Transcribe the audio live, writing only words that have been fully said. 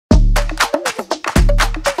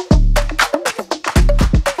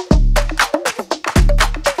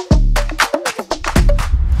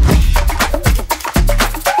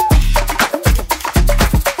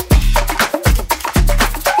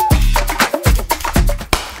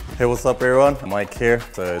Hey, what's up everyone? Mike here.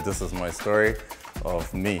 So this is my story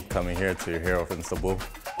of me coming here to Hair of Istanbul.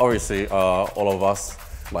 Obviously, all of us,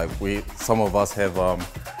 some of us have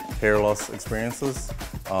hair loss experiences.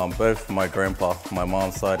 Both my grandpa, my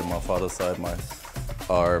mom's side and my father's side,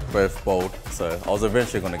 are both bald. So I was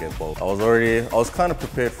eventually gonna get bald. I was kind of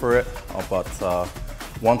prepared for it, but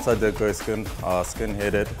once I did go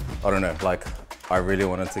skin-headed, I don't know, I really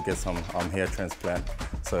wanted to get some hair transplant.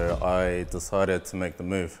 So I decided to make the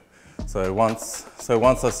move. So once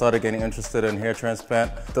I started getting interested in hair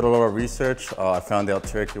transplant, did a lot of research. I found out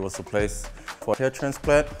Turkey was the place for hair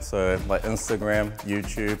transplant. So like Instagram,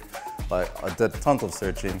 YouTube, I did tons of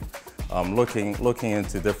searching, looking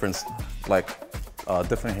into different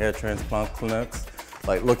hair transplant clinics,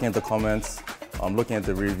 looking at the comments, looking at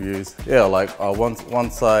the reviews. Yeah,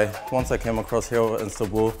 once I came across Hair of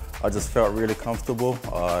Istanbul, I just felt really comfortable.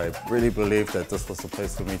 I really believed that this was the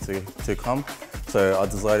place for me to come. So I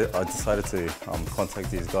decided to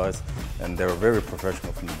contact these guys, and they were very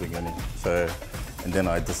professional from the beginning. And then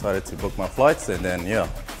I decided to book my flights, and then yeah,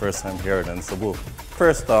 first time here in Istanbul.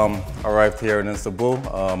 First arrived here in Istanbul,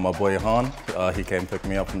 my boy Han, he came pick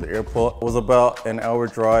me up from the airport. It was about an hour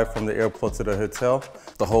drive from the airport to the hotel.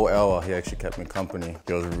 The whole hour he actually kept me company.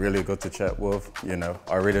 He was really good to chat with, you know.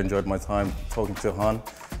 I really enjoyed my time talking to Han.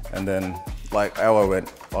 And then hour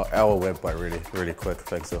went by really quick,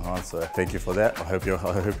 thanks to Han, so thank you for that. I hope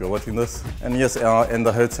you're watching this. And yes, and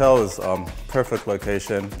the hotel is perfect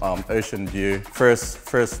location, ocean view.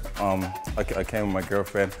 First I came with my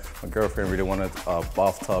girlfriend. My girlfriend really wanted a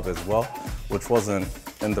bathtub as well, which wasn't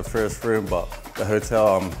in the first room, but the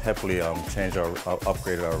hotel happily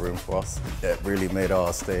upgraded our room for us. It really made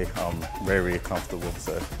our stay very comfortable,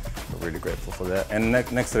 so we're really grateful for that. And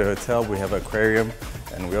next to the hotel we have an aquarium,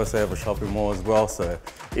 and we also have a shopping mall as well. So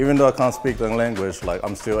even though I can't speak the language,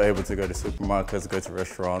 I'm still able to go to supermarkets, go to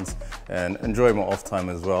restaurants, and enjoy my off time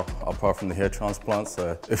as well, apart from the hair transplant.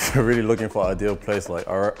 So if you're really looking for an ideal place,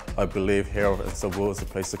 I believe Hair of Istanbul is the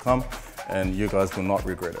place to come, and you guys will not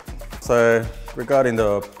regret it. So regarding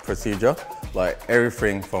the procedure,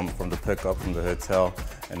 everything from the pickup from the hotel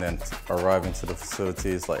and then arriving to the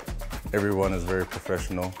facilities, everyone is very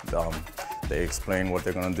professional. They explain what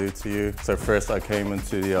they're gonna do to you. So first I came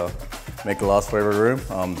into the make a last favor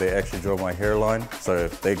room. They actually drew my hairline. So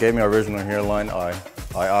they gave me original hairline. I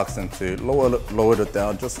asked them to lower it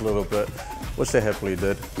down just a little bit, which they happily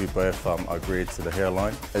did. We both agreed to the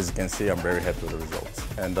hairline. As you can see, I'm very happy with the results.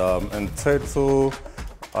 And in total,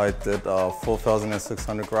 I did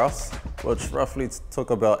 4,600 grafts, which roughly took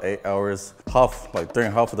about 8 hours.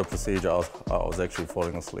 During half of the procedure, I was actually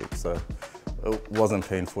falling asleep. So it wasn't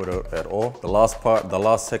painful at all.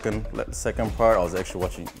 The second part, I was actually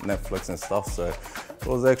watching Netflix and stuff, so it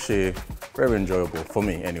was actually very enjoyable for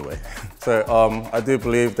me anyway. So I do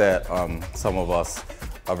believe that some of us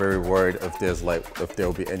are very worried if there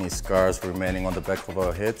will be any scars remaining on the back of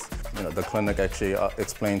our heads. You know, the clinic actually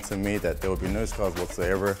explained to me that there will be no scars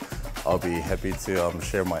whatsoever. I'll be happy to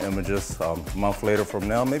share my images a month later from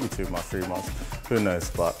now, maybe 2 months, 3 months, who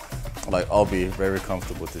knows, but I'll be very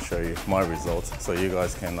comfortable to show you my results, so you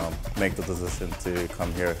guys can make the decision to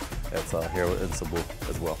come here at Hair of Istanbul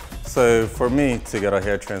as well. So for me to get a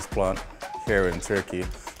hair transplant here in Turkey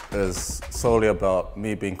is solely about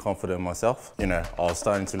me being confident in myself. You know, I was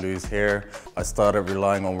starting to lose hair. I started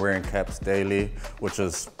relying on wearing caps daily, which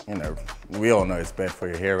is, you know, we all know it's bad for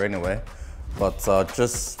your hair anyway. But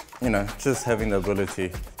just having the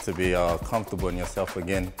ability to be comfortable in yourself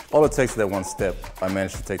again. All it takes is that one step. I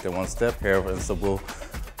managed to take that one step. Hair of Istanbul,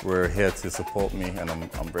 we're here to support me, and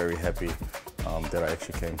I'm very happy that I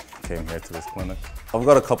actually came here to this clinic. I've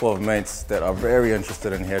got a couple of mates that are very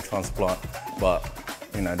interested in hair transplant, but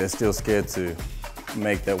you know, they're still scared to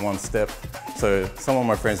make that one step. So some of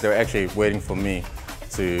my friends, they're actually waiting for me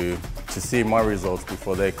to see my results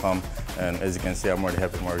before they come. And as you can see, I'm already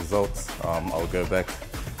happy with my results. I'll go back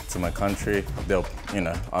to my country.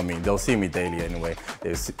 They'll see me daily anyway.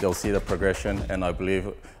 They'll see the progression, and I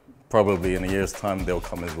believe probably in a year's time, they'll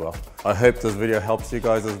come as well. I hope this video helps you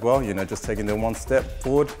guys as well, you know, just taking the one step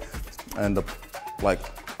forward. And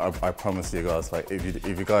I promise you guys,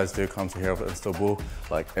 if you guys do come to Hair of Istanbul,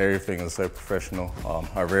 everything is so professional.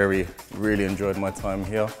 I really enjoyed my time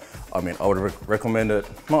here. I would recommend it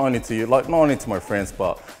not only to you, not only to my friends,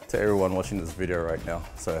 but to everyone watching this video right now.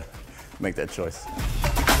 So make that choice.